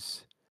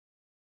is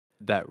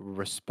that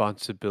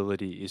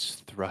responsibility is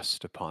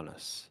thrust upon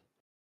us.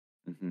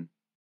 hmm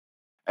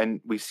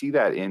And we see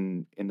that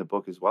in the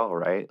book as well,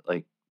 right?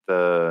 Like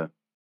the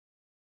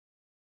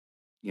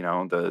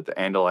the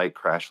Andalite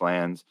crash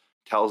lands,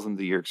 tells them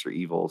the Yeerks are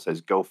evil,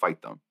 says go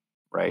fight them,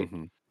 right?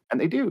 Hmm. And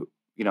they do.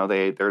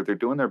 They're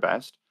doing their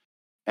best,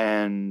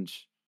 and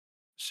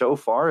so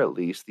far at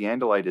least, the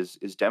Andalite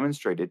is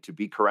demonstrated to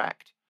be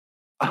correct.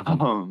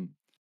 Hmm. Um,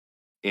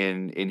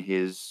 in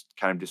his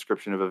kind of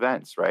description of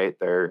events, right?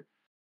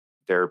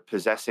 They're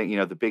possessing.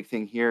 The big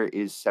thing here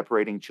is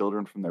separating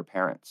children from their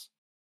parents,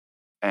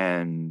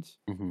 and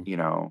Hmm. you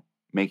know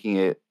making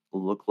it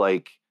look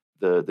like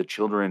the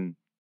children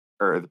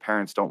or the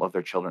parents don't love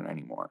their children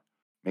anymore,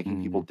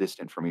 making people Mm.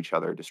 distant from each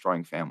other,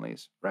 destroying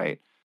families, right?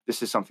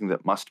 This is something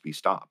that must be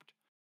stopped.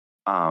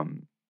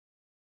 Um,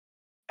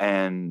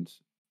 and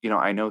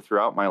I know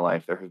throughout my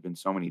life there have been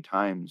so many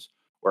times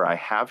where I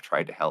have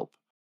tried to help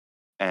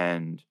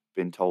and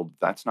been told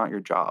that's not your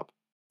job.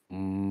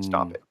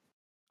 Stop Mm. it.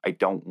 I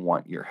don't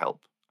want your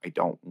help. I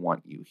don't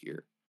want you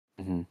here.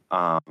 Hmm.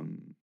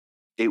 Um,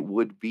 it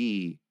would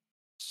be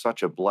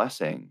such a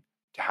blessing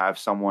to have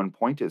someone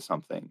point at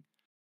something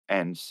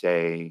and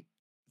say,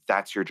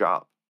 that's your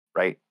job,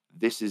 right?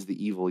 This is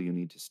the evil you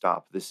need to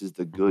stop. This is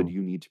the good Hmm.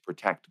 you need to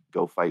protect.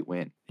 Go fight,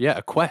 win. Yeah,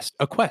 a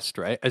quest,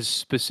 right? A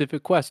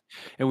specific quest.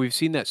 And we've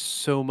seen that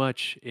so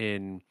much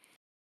in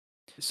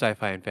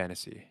sci-fi and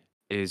fantasy.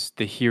 Is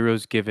the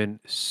hero's given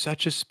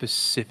such a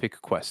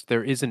specific quest.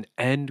 There is an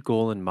end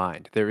goal in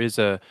mind. There is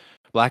a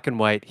black and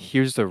white,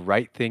 here's the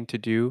right thing to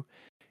do.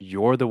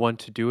 You're the one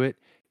to do it.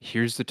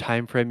 Here's the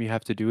time frame you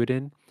have to do it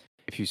in.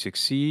 If you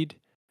succeed,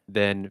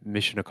 then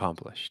mission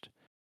accomplished.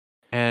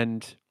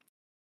 And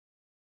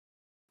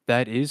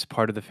that is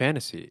part of the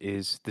fantasy,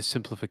 is the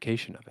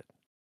simplification of it,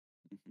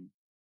 Mhm.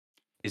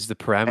 is the And,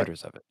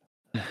 parameters of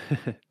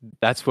it.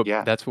 that's what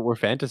yeah. that's what we're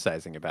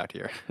fantasizing about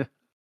here.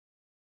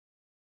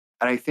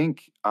 And I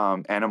think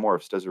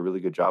Animorphs does a really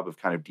good job of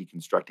kind of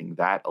deconstructing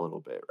that a little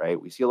bit, right?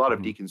 We see a lot of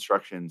Mhm.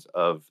 deconstructions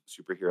of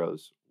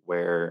superheroes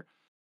where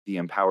the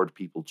empowered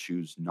people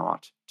choose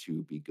not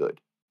to be good,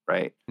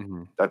 right?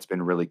 Mhm. That's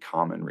been really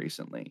common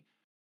recently.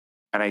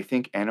 And I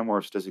think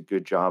Animorphs does a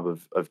good job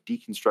of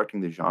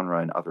deconstructing the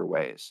genre in other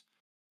ways,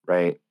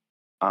 right?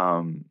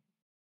 Um,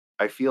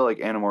 I feel like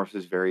Animorphs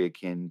is very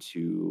akin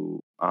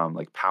to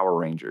like Power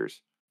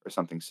Rangers or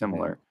something Mhm.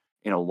 similar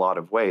in a lot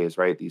of ways,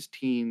 right? These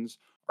teens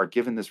are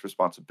given this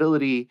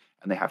responsibility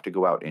and they have to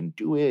go out and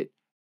do it.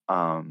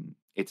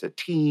 It's a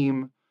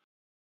team.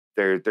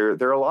 There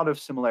are a lot of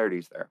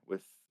similarities there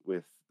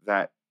with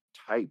that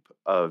type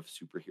of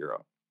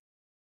superhero.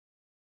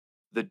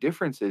 The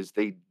difference is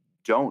they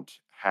don't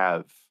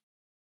have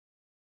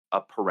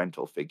a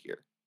parental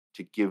figure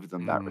to give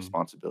them that Mm.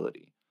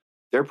 responsibility.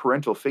 Their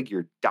parental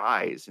figure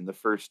dies in the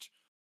first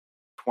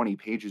 20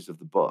 pages of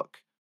the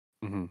book,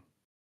 Mhm.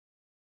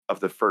 of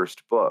the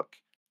first book,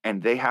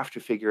 and they have to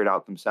figure it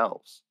out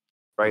themselves.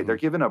 Right? They're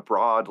Mhm. given a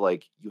broad,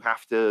 like, you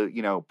have to,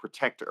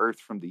 protect Earth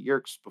from the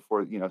Yeerks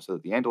before, so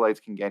that the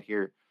Andalites can get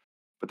here.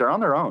 But they're on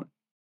their own.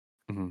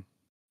 Mhm.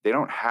 They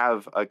don't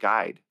have a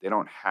guide. They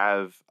don't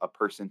have a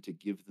person to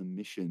give them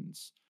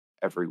missions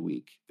every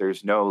week.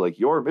 There's no like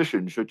your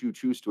mission should you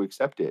choose to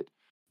accept it.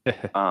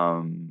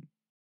 Um,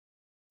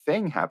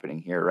 thing happening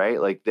here, right?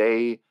 Like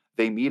they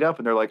meet up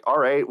and they're like, "All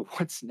right,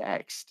 what's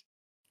next?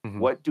 Mhm.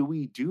 What do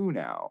we do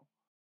now?"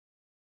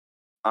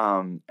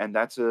 And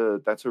that's a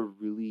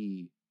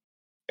really,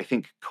 I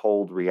think,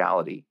 cold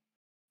reality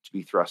to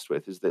be thrust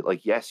with, is that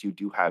like yes, you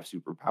do have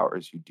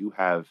superpowers, you do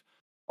have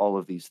all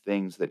of these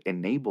things that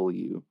enable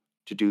you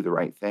to do the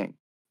right thing.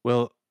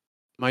 Well,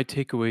 my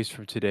takeaways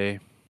from today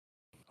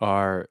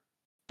are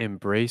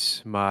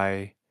embrace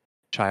my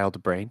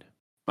child brain,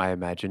 my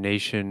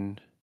imagination,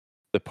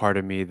 the part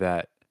of me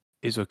that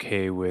is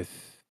okay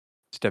with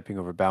stepping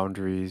over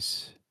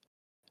boundaries,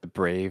 the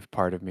brave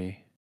part of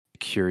me, the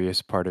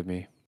curious part of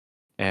me,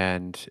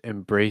 and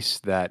embrace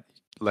that.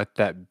 Let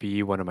that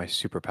be one of my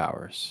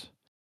superpowers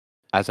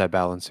as I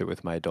balance it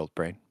with my adult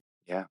brain.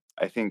 Yeah,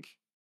 I think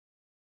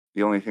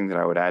the only thing that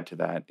I would add to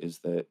that is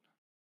that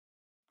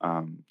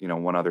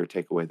one other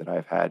takeaway that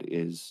I've had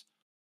is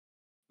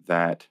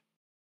that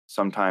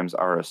sometimes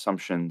our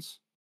assumptions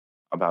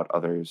about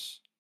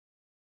others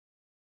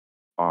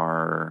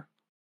are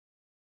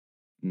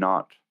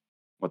not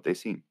what they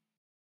seem.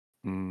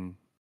 Mm.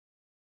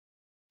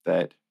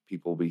 That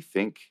people we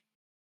think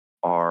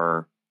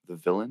are the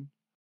villain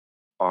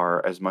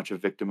are as much a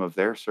victim of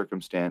their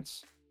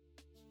circumstance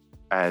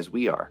as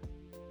we are.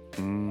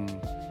 Mm.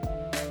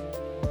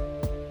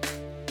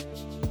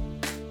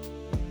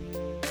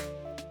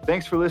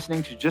 Thanks for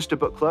listening to Just a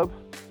Book Club.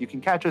 You can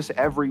catch us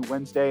every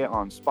Wednesday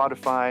on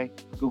Spotify,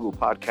 Google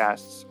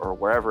Podcasts, or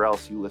wherever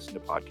else you listen to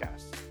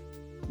podcasts.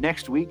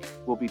 Next week,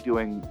 we'll be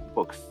doing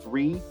Book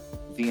 3,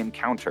 The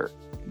Encounter,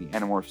 in the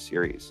Animorphs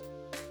series.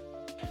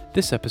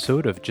 This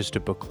episode of Just a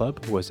Book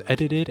Club was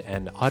edited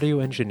and audio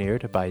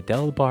engineered by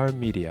Delbar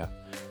Media.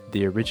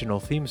 The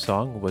original theme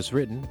song was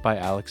written by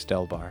Alex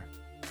Delbar.